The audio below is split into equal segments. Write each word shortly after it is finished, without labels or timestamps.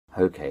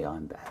Okay,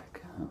 I'm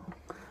back.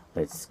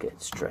 Let's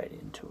get straight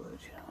into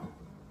it,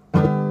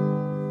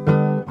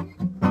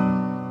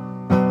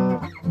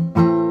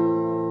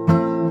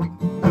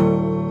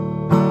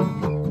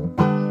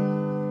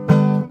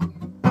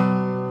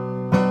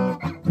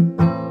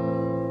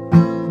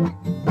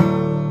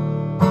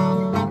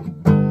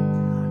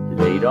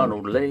 Lay,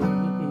 Donald, lay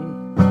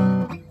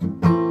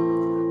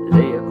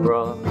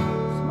across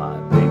my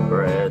big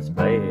brass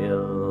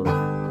pail.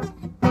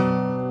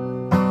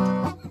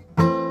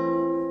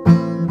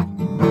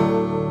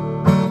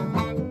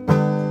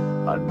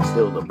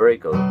 Until the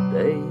break of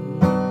day,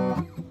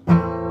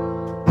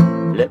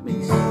 let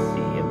me see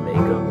you make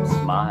 'em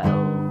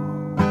smile.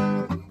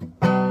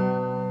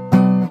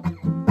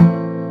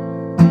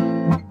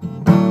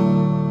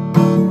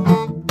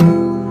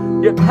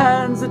 Your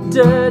hands are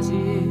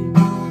dirty,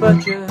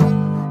 but your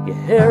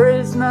hair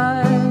is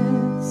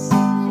nice.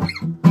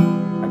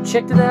 I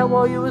checked it out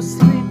while you were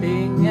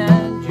sleeping,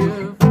 and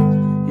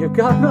you've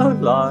got no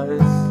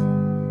lies.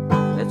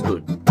 That's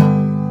good.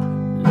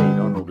 Lay,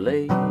 Donald,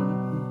 lay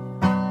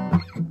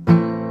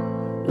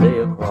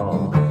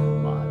across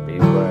my big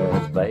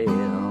brass pail.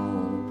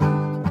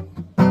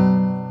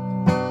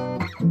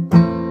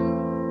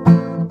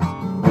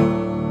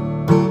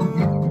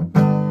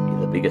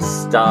 You're the biggest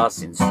star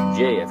since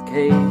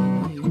JFK,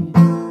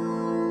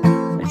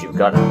 and you've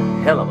got a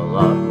hell of a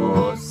lot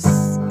more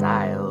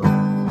style.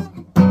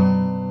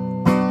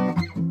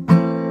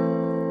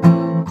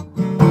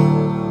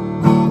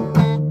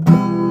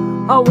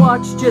 I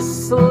watched you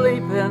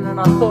sleeping and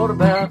I thought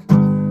about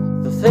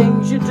the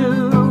things you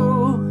do.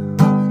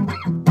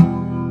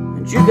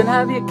 And you can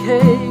have your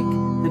cake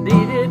and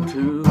eat it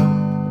too.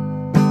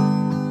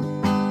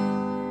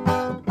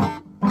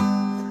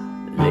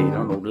 Lay,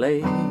 Donald,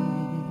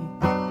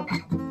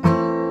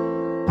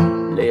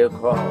 lay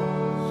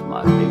across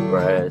my big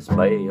brass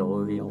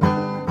pail.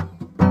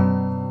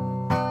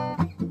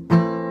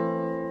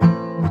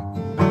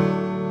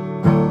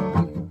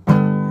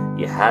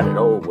 You had it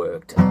all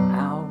worked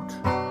out,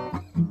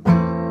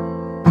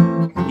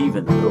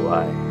 even though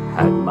I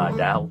had my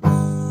doubts,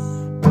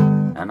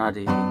 and I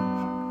did,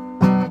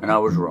 and I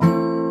was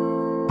wrong.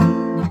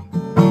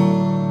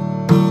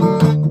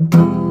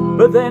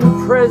 But then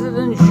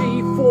President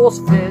Xi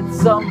force-fed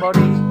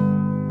somebody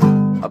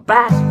a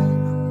bat,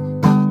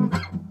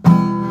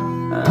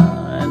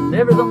 and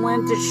everything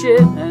went to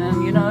shit,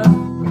 and you know,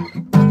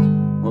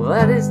 well,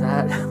 that is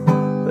that.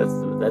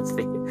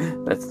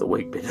 That's the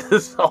weak bit of the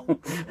song.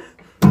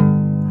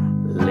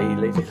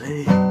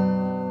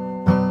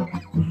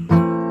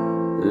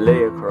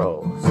 Lay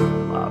across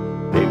my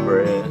big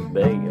brass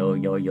pail.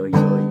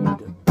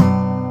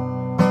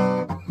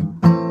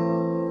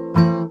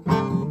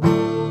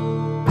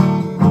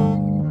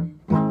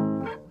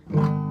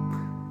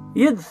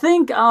 You'd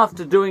think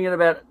after doing it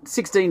about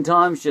 16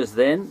 times just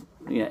then,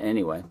 yeah,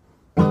 anyway.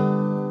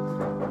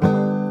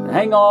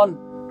 Hang on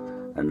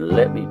and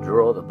let me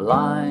draw the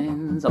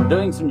blinds. I'm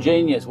doing some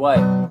genius, wait.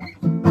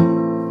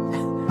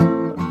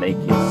 Make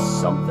you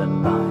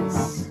something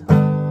nice.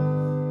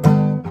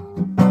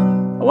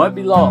 I won't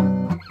be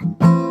long.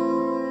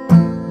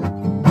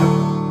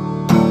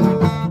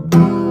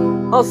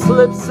 I'll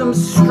slip some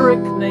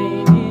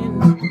strychnine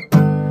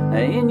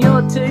in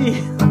your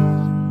tea,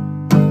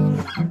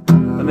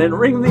 and then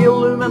ring the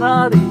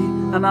Illuminati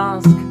and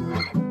ask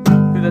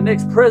who the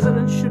next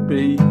president should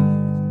be.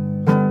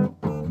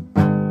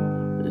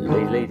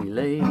 Lay, lady,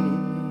 lay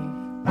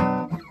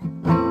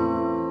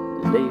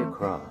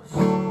across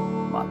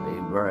my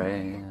big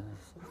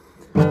brass.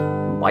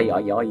 Why,